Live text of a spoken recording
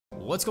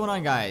What's going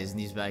on, guys?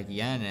 Knees back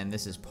again, and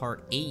this is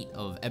part 8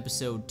 of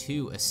episode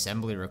 2,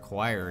 Assembly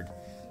Required.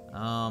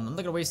 I'm not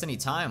gonna waste any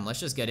time. Let's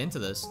just get into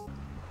this.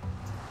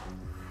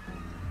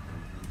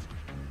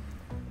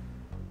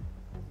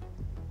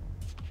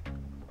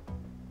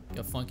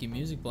 Got funky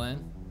music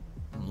playing.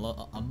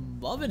 I'm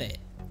loving it.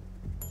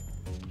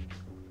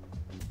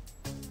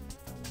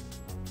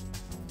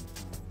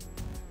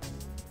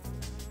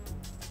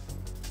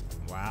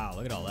 Wow,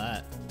 look at all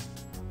that.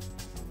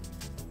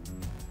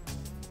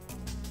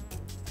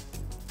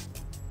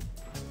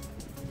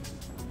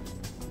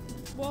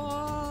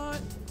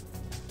 What?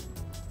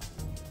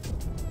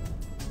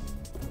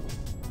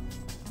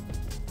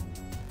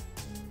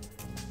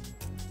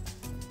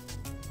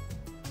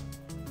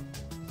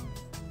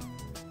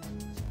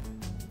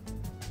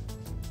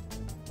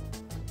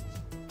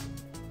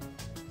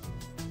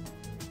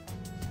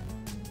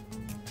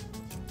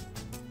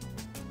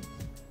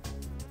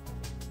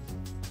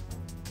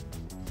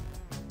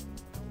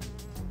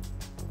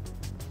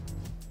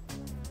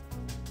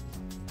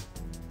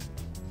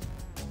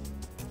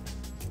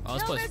 Oh,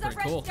 this place is pretty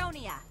cool.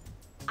 Estonia.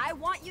 I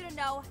want you to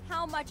know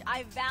how much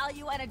I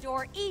value and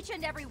adore each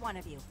and every one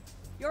of you.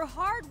 Your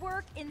hard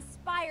work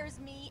inspires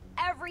me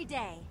every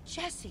day.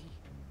 Jessie,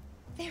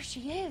 there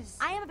she is.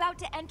 I am about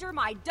to enter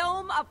my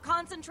dome of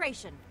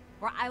concentration,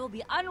 where I will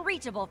be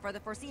unreachable for the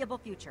foreseeable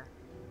future.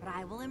 But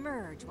I will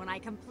emerge when I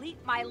complete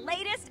my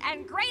latest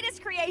and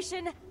greatest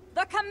creation,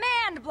 the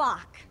command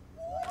block.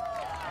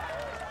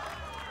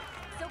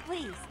 So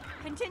please,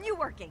 continue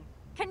working,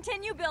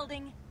 continue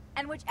building,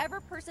 and whichever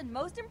person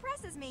most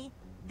impresses me,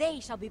 they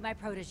shall be my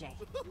protege.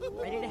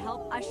 Ready to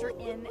help usher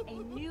in a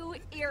new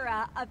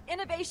era of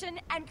innovation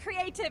and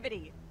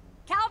creativity.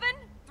 Calvin,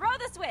 throw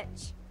the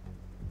switch.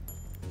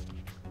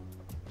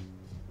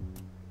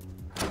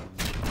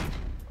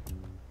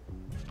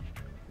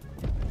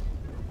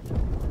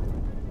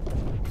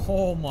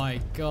 Oh my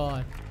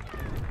god.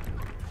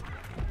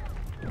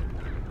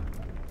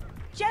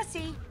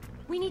 Jessie,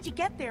 we need to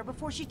get there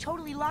before she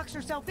totally locks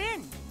herself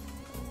in.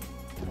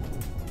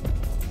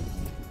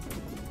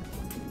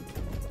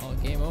 Oh,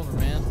 game over,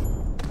 man.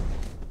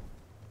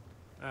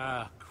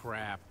 Ah,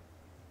 crap.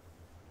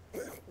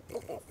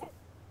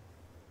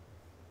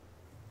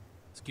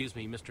 Excuse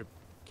me, Mr.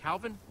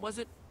 Calvin, was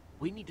it?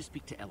 We need to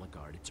speak to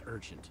Ellegaard. It's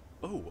urgent.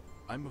 Oh,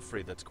 I'm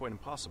afraid that's quite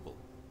impossible.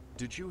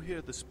 Did you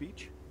hear the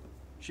speech?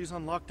 She's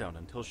on lockdown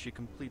until she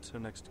completes her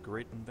next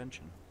great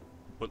invention.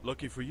 But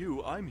lucky for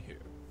you, I'm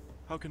here.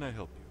 How can I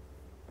help you?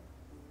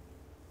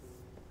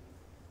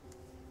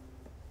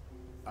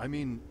 I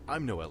mean,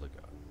 I'm no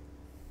Ellegaard,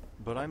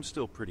 but I'm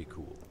still pretty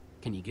cool.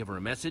 Can you give her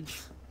a message,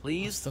 It's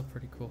please? still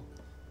pretty cool.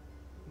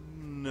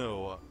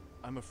 No,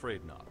 I'm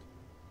afraid not.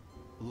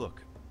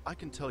 Look, I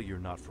can tell you're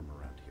not from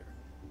around here.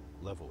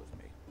 Level with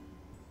me.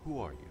 Who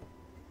are you?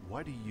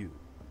 Why do you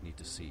need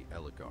to see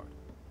Ellegaard?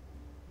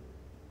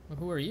 Well,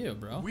 who are you,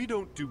 bro? We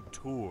don't do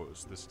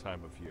tours this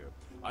time of year,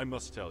 I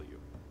must tell you.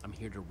 I'm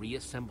here to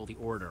reassemble the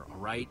Order, all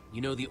right?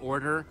 You know the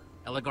Order?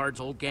 Ellegaard's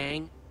old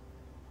gang?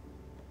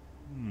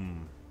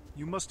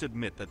 You must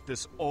admit that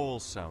this all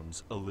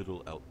sounds a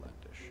little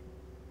outlandish.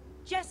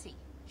 Jessie,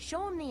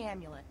 show him the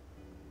amulet.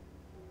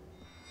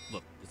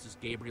 Look, this is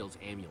Gabriel's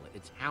amulet.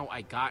 It's how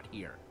I got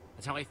here.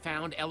 That's how I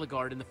found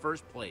Ellegaard in the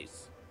first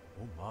place.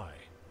 Oh my.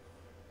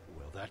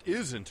 Well, that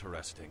is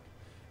interesting.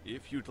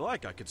 If you'd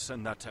like, I could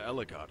send that to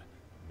Ellegaard.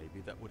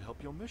 Maybe that would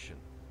help your mission.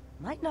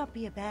 Might not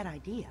be a bad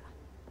idea.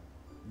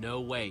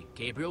 No way.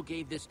 Gabriel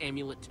gave this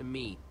amulet to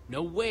me.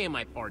 No way am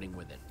I parting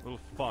with it. Well,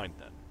 fine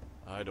then.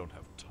 I don't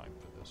have time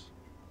for this.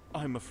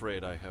 I'm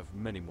afraid I have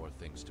many more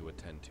things to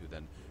attend to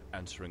than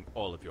answering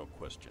all of your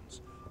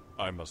questions.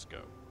 I must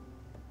go.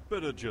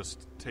 Better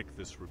just take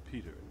this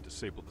repeater and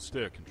disable the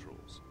stair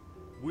controls.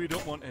 We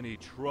don't want any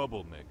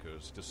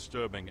troublemakers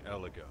disturbing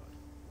Ellegaard.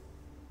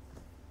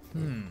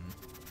 You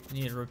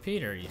need a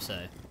repeater, you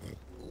say?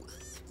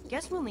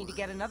 Guess we'll need to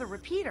get another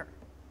repeater.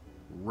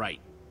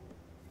 Right.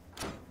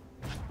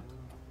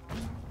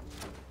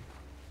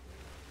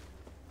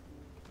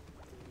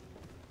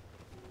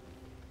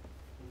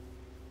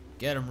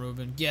 Get him,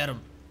 Ruben. Get him.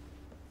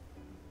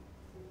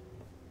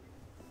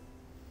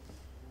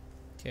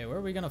 Okay, where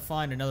are we gonna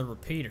find another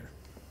repeater?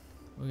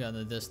 We got in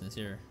the distance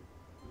here.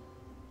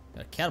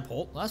 Got a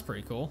catapult. That's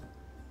pretty cool.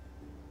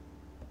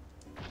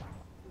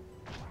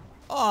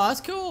 Oh,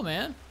 that's cool,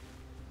 man.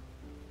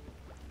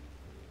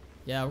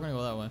 Yeah, we're gonna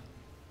go that way.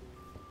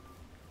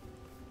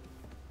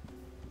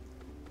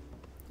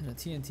 And a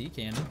TNT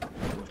cannon.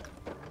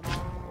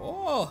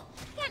 Oh!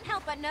 Can't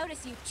help but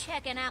notice you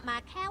checking out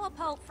my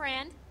catapult,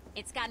 friend.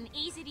 It's got an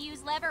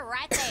easy-to-use lever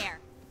right there.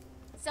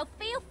 So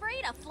feel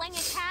free to fling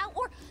a cow,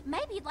 or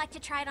maybe you'd like to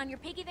try it on your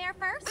piggy there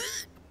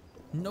first.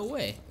 No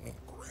way.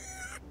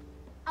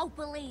 Oh,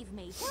 believe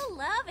me, you'll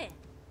love it.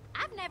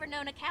 I've never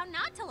known a cow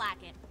not to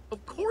like it.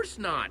 Of course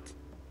not.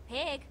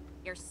 Pig,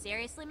 you're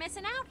seriously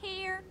missing out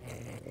here.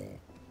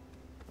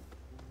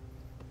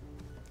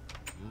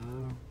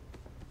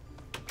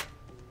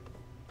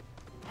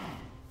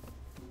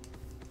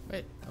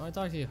 Wait, I want to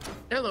talk to you.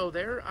 Hello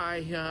there,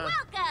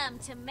 Welcome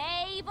to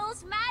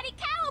Mabel's Mighty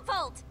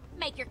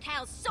Make your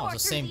cows soar the through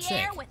same the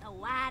air chick. with a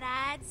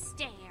wide-eyed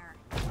stare.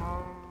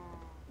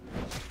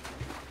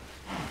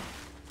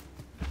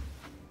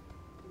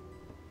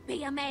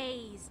 Be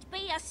amazed,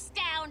 be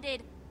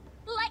astounded.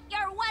 Let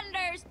your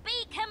wonders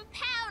be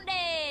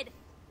compounded.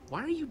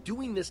 Why are you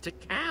doing this to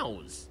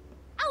cows?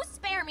 Oh,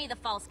 spare me the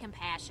false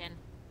compassion.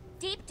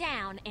 Deep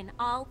down in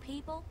all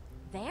people,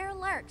 there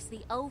lurks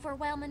the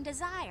overwhelming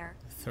desire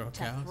Throw to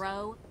cows?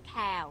 throw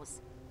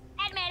cows.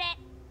 Admit it.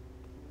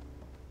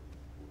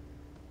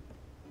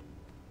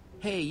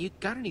 Hey, you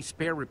got any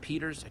spare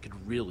repeaters? I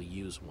could really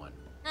use one.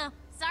 Oh,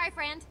 sorry,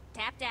 friend.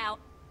 Tapped out.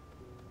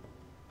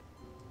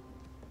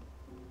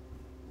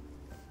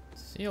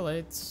 See you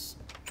later.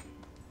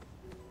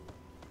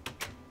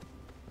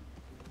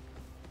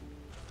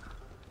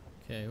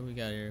 Okay, who we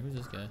got here? Who's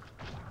this guy?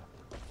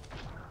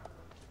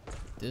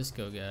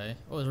 Disco guy.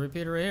 Oh, there's a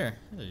repeater right here.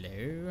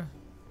 Hello.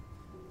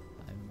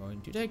 I'm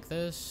going to take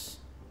this.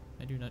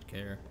 I do not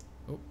care.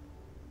 Oh.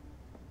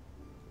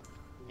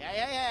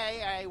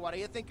 Hey, what do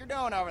you think you're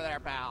doing over there,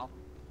 pal?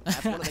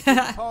 That's one of the key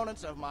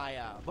components of my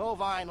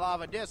bovine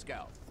lava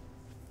disco.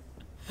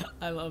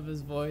 I love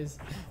his voice.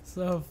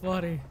 So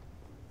funny.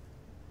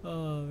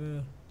 Oh,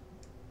 man.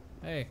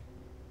 Hey.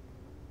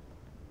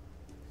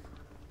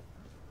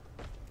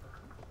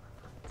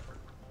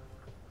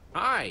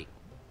 Hi.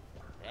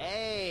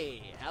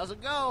 Hey, how's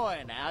it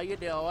going? How you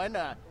doing?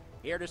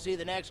 Here to see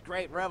the next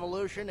great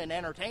revolution in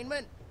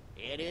entertainment?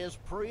 It is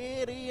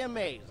pretty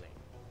amazing.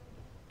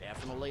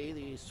 Definitely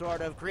the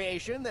sort of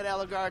creation that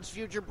Ellegaard's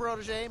future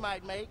protege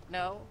might make,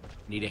 no?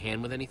 Need a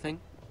hand with anything?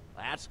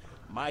 That's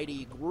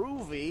mighty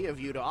groovy of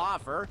you to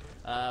offer,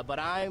 but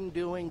I'm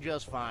doing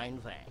just fine,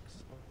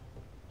 thanks.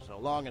 So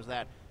long as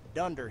that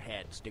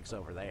dunderhead sticks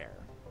over there.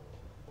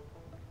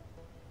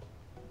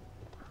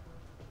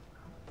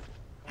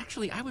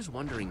 Actually, I was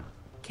wondering,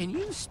 can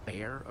you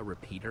spare a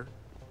repeater?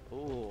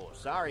 Ooh,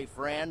 sorry,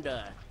 friend.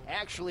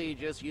 Actually,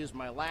 just used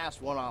my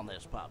last one on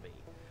this puppy.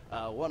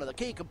 One of the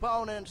key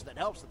components that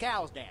helps the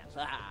cows dance.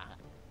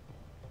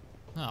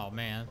 Oh,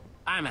 man.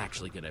 I'm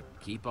actually gonna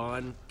keep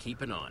on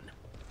keeping on.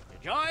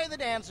 Enjoy the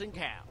dancing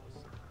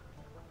cows.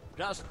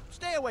 Just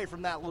stay away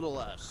from that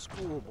little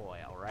schoolboy,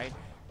 all right?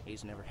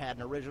 He's never had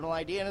an original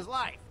idea in his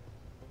life.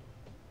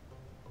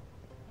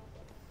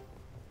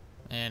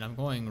 And I'm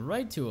going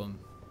right to him.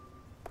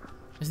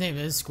 His name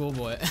is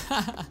Schoolboy.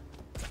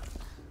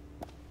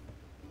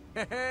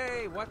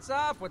 Hey, what's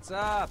up? What's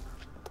up?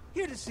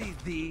 Here to see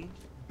the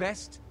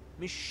best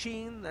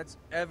machine that's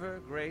ever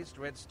graced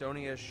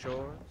Redstonia's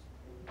shores?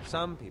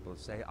 Some people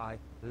say I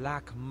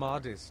lack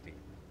modesty,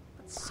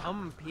 but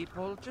some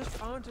people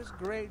just aren't as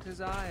great as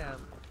I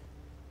am.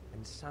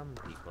 And some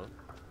people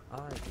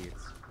are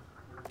idiots.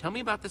 Tell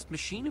me about this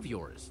machine of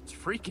yours. It's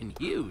freaking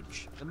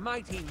huge. The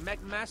mighty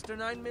MechMaster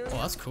 9 million?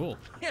 Oh, that's cool.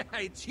 Yeah,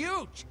 it's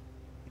huge!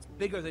 It's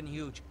bigger than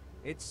huge.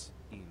 It's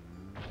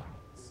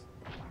immense.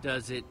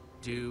 Does it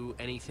do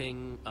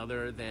anything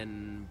other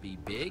than be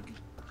big?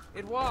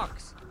 It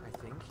walks, I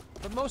think.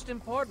 But most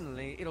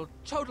importantly, it'll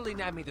totally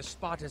nab me the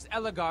spot as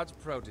Ellegaard's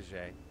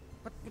protege.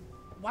 But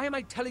why am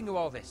I telling you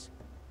all this?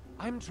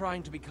 I'm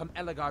trying to become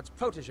Ellegaard's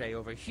protege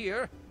over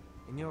here,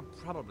 and you're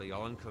probably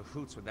all in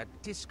cahoots with that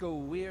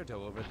disco weirdo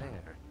over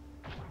there.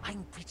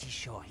 I'm pretty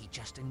sure he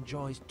just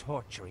enjoys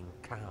torturing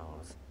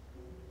cows.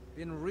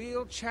 Been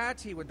real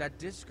chatty with that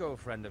disco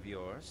friend of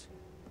yours.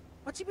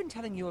 What's he been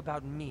telling you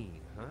about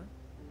me, huh?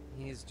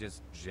 He's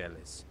just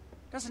jealous.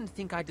 Doesn't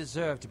think I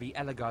deserve to be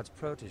Ellegaard's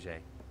protege.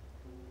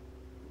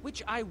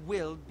 Which I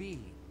will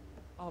be,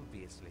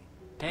 obviously.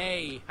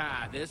 Hey,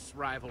 this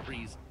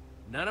rivalry's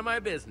none of my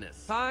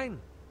business. Fine.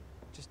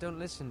 Just don't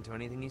listen to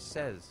anything he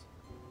says.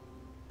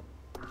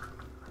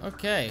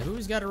 Okay,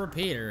 who's got a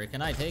repeater?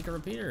 Can I take a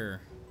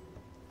repeater?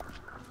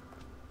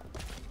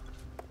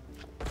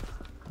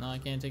 No, I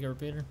can't take a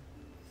repeater.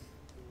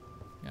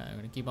 Yeah, I'm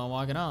gonna keep on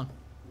walking on.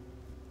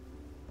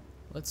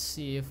 Let's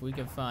see if we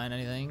can find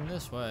anything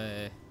this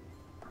way.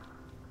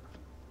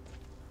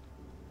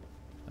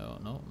 Oh,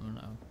 no,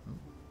 no.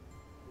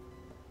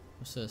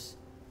 What's this?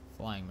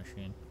 Flying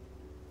machine.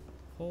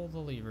 Pull the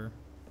lever.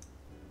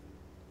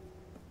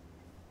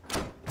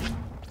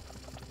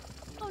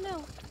 Oh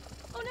no.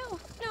 Oh no.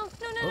 No,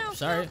 no, no, Oops, no.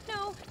 sorry. No,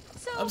 no.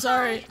 So I'm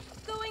sorry. high,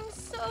 going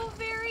so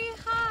very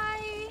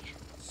high.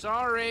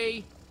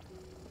 Sorry.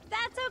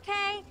 That's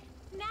okay.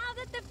 Now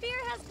that the fear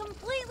has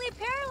completely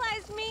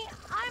paralyzed me,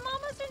 I'm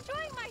almost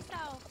enjoying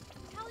myself.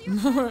 Tell your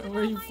friends Where about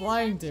are you my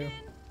flying to?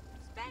 invention.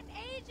 Spent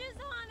ages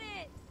on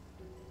it.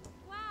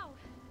 Wow.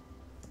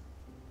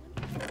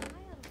 Wonderful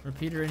child.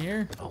 Repeater in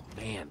here? Oh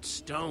man,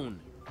 stone.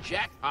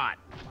 Jackpot.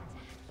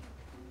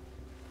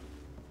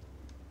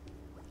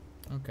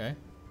 Okay.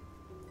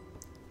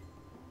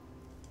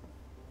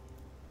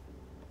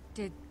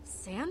 Did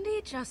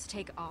Sandy just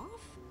take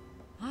off?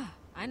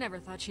 I never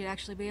thought she'd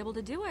actually be able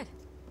to do it.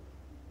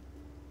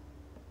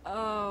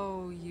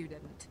 Oh, you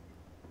didn't.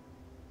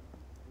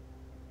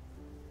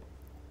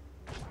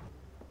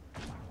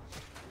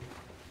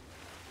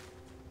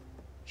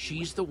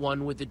 She's the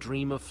one with the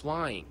dream of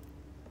flying.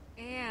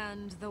 And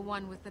And the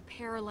one with the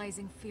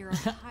paralyzing fear of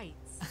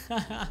heights.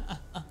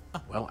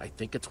 Well, I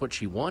think it's what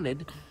she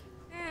wanted.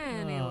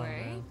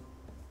 Anyway.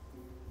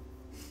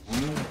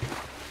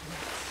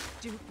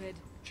 Stupid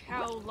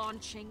cow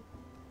launching.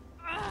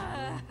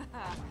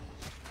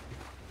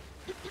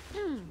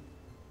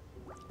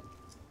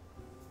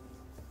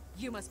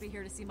 You must be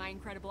here to see my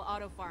incredible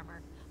auto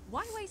farmer.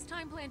 Why waste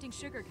time planting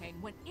sugarcane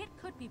when it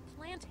could be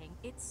planting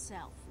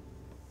itself?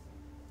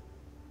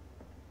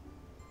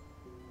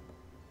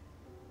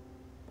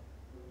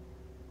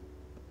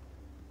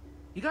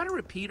 You got a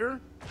repeater?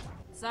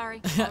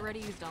 Sorry, already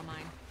used all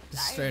mine.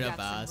 Straight I've up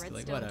got some asked, like,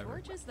 redstone whatever.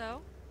 torches,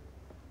 though.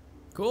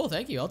 Cool,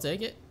 thank you. I'll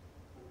take it.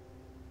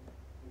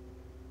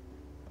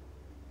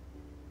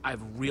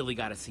 I've really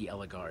got to see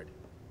Ellegaard.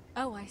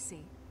 Oh, I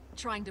see.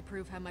 Trying to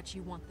prove how much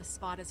you want the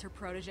spot as her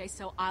protege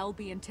so I'll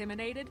be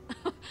intimidated?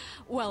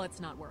 Well, it's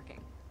not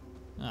working.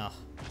 Oh. I'll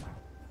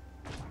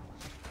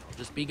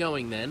just be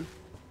going then.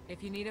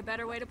 If you need a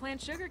better way to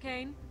plant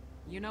sugarcane,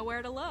 you know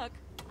where to look.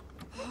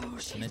 Oh,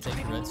 she's Can I take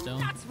driving redstone?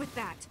 me nuts with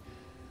that.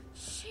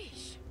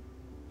 Sheesh.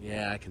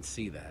 Yeah, I can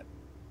see that.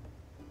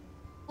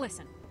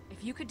 Listen,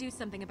 if you could do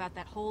something about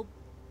that whole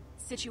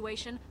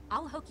situation,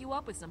 I'll hook you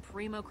up with some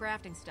primo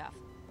crafting stuff.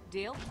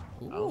 Deal?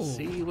 I'll Ooh.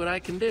 see what I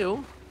can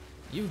do.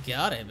 You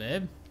got it,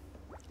 babe.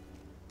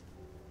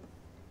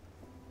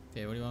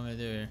 Okay, what do you want me to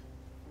do here?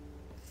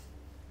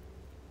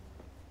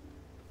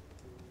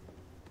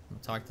 I'm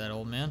gonna talk to that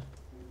old man.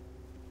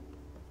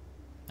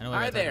 I know I Hi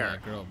gotta talk to there.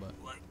 that girl, but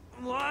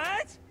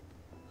What?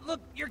 Look,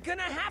 you're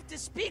gonna have to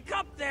speak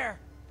up there.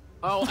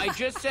 Oh, I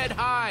just said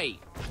hi.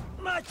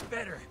 Much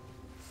better.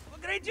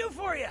 What can I do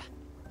for you?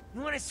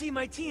 You want to see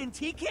my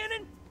TNT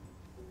cannon?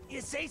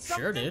 You say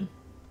something? sure, dude.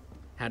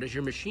 How does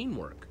your machine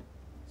work?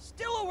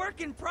 Still a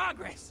work in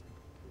progress.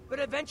 But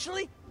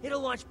eventually,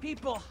 it'll launch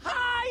people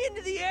high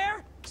into the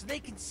air so they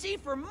can see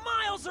for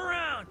miles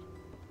around.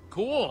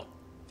 Cool.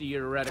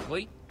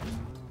 Theoretically.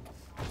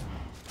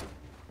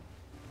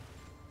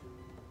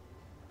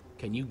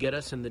 Can you get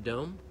us in the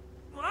dome?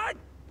 What?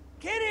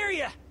 Can't hear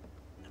you.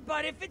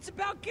 But if it's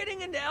about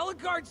getting into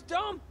Ellegaard's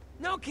dome,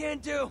 no can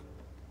do.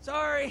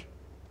 Sorry.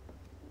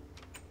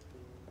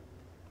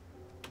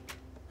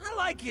 I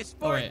like you, Oh,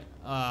 sport.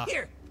 wait.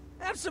 Here,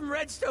 have some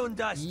redstone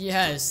dust.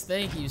 Yes,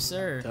 thank you,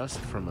 sir. Dust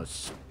from a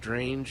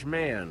strange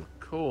man.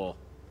 Cool.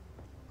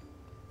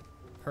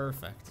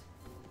 Perfect.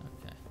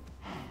 Okay.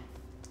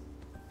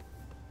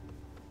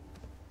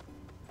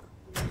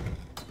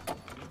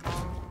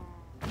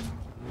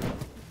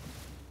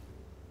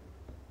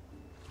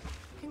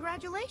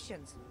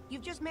 Congratulations.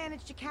 You've just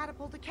managed to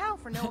catapult a cow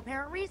for no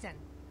apparent reason.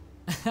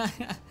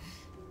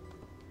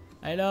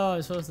 I know, I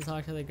was supposed to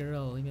talk to the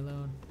girl. Leave me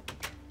alone.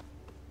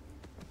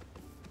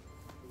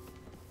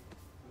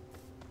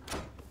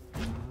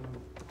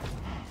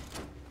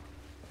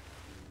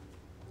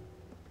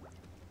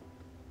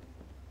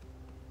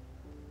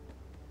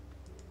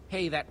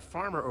 Hey, that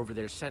farmer over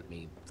there sent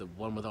me. The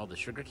one with all the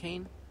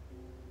sugarcane?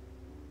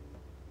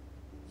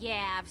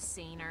 Yeah, I've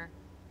seen her.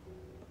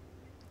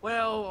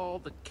 Well, all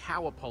the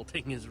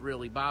catapulting is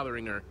really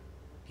bothering her. Do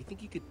you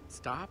think you could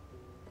stop?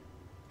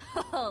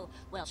 Oh,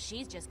 well,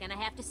 she's just gonna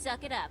have to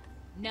suck it up.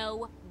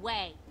 No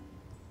way.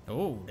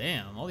 Oh,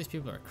 damn. All these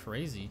people are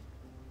crazy.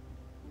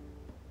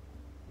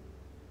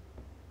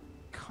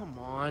 Come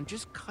on,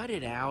 just cut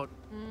it out.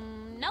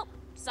 Nope.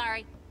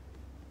 Sorry.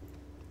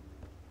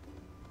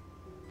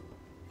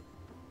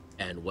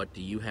 And what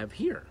do you have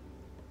here?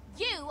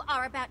 You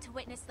are about to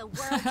witness the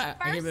world's I can't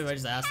believe I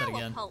first just asked that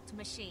again. catapult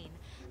machine.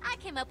 I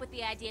came up with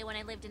the idea when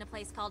I lived in a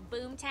place called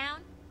Boomtown,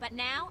 but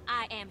now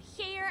I am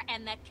here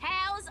and the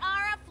cows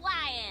are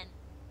a-flying.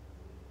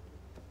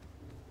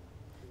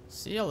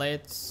 See you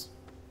later.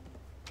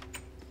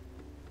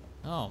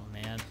 Oh,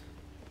 man.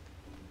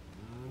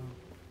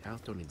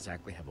 Cows don't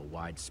exactly have a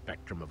wide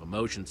spectrum of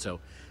emotion, so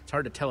it's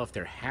hard to tell if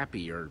they're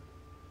happy or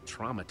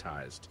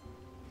traumatized.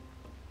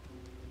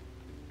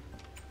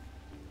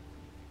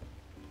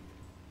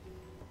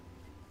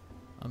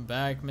 I'm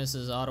back,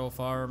 Mrs. Auto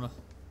Farm.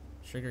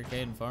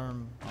 Sugarcane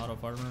Farm, Auto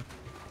Farmer.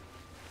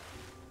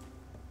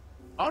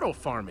 Auto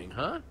farming,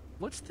 huh?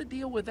 What's the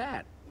deal with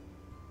that?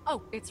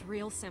 Oh, it's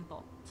real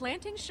simple.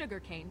 Planting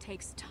sugarcane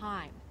takes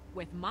time.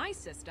 With my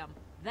system,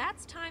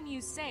 that's time you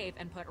save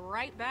and put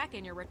right back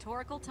in your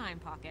rhetorical time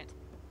pocket.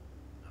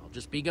 I'll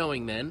just be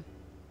going then.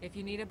 If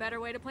you need a better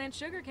way to plant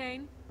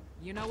sugarcane,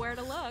 you know where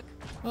to look.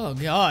 Oh,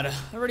 God.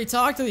 I already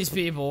talked to these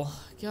people.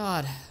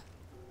 God.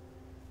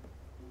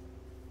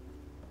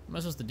 What am I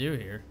supposed to do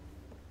here?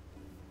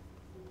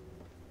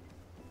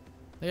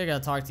 I think I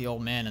gotta talk to the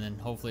old man and then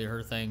hopefully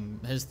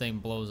his thing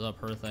blows up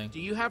her thing. Do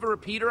you have a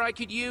repeater I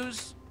could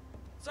use?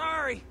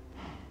 Sorry.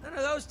 None of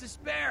those to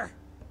spare.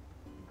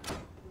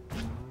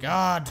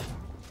 God.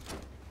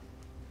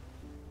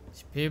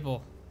 These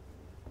people.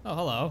 Oh,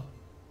 hello.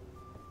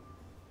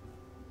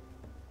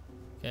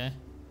 Okay,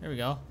 here we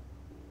go.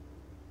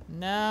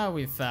 Now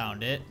we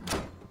found it.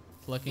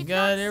 It's looking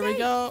good. Here we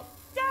go.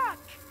 Duck!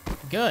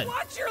 Good.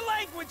 Watch your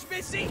language,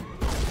 Missy!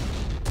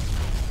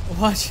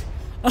 Watch.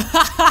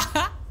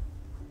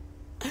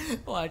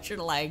 Watch your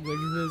language,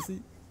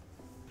 Missy.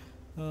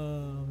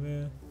 Oh,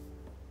 man.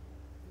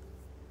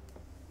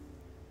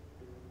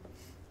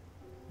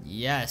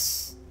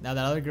 Yes. Now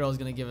that other girl's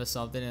gonna give us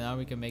something, and now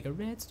we can make a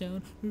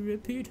redstone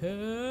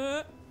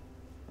repeater.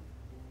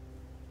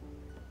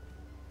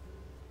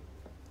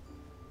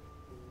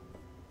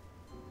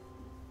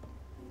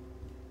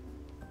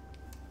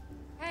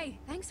 Hey,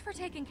 thanks for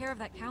taking care of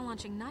that cow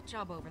launching nut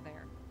job over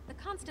there. The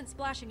constant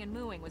splashing and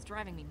mooing was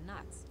driving me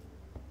nuts.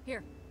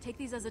 Here, take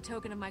these as a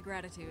token of my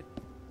gratitude.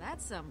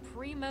 That's some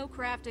primo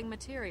crafting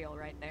material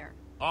right there.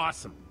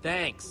 Awesome,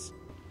 thanks.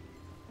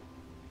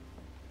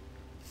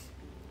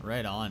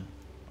 Right on.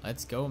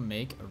 Let's go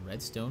make a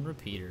redstone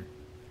repeater.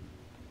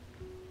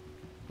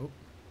 Oh.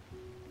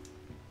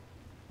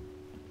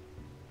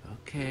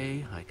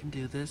 Okay, I can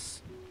do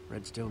this.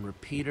 Redstone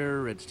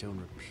repeater, redstone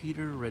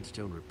repeater,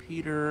 redstone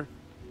repeater.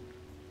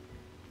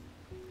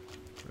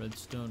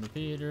 Redstone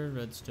repeater,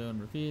 redstone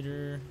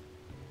repeater.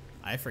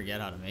 I forget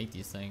how to make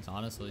these things,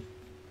 honestly.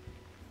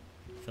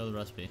 Show the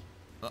recipe.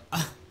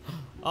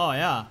 Oh,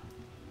 yeah.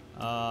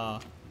 I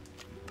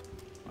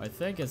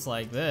think it's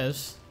like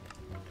this.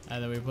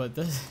 And then we put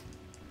this.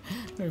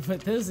 We put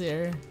this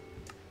here.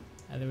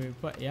 And then we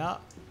put, yeah.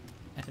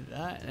 And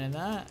that, and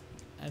that.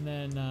 And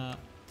then, a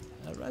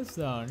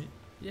redstone.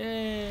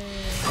 Yay!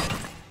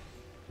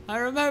 I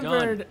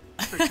remembered!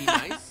 Done. Pretty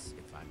nice,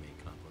 if I may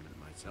compliment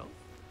myself.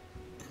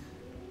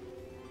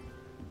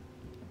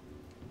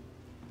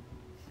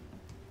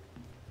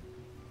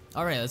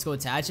 Alright, let's go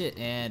attach it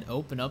and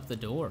open up the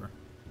door.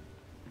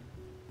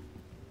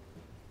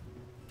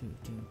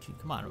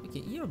 Come on,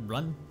 you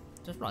run.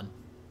 Just run.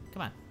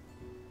 Come on.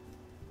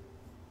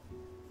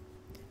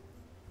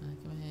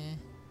 Come here.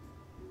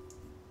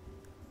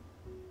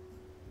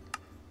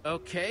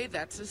 Okay,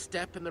 that's a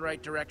step in the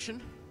right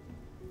direction.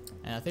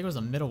 And I think it was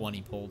the middle one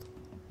he pulled.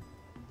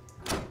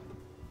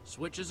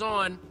 Switch is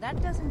on.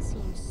 That doesn't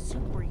seem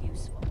super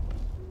useful.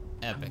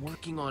 Epic. I'm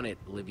working on it,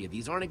 Olivia.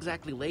 These aren't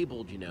exactly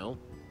labeled, you know.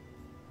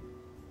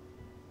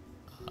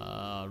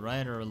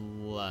 Right or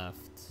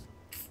left?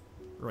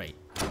 Right.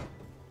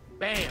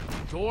 Bam!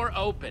 Door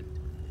opened.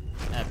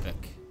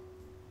 Epic.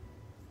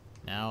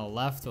 Now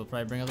left will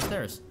probably bring up the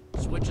stairs.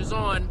 Switch is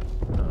on.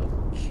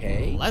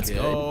 Okay. Let's good,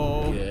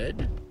 go.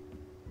 Good.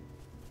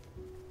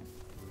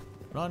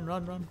 Run,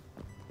 run, run.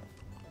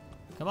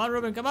 Come on,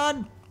 Ruben, come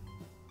on.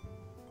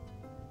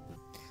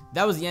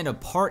 That was the end of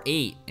part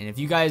 8. And if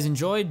you guys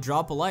enjoyed,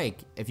 drop a like.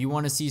 If you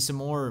want to see some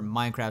more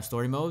Minecraft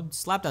story mode,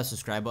 slap that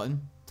subscribe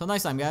button. Till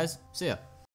next time, guys. See ya.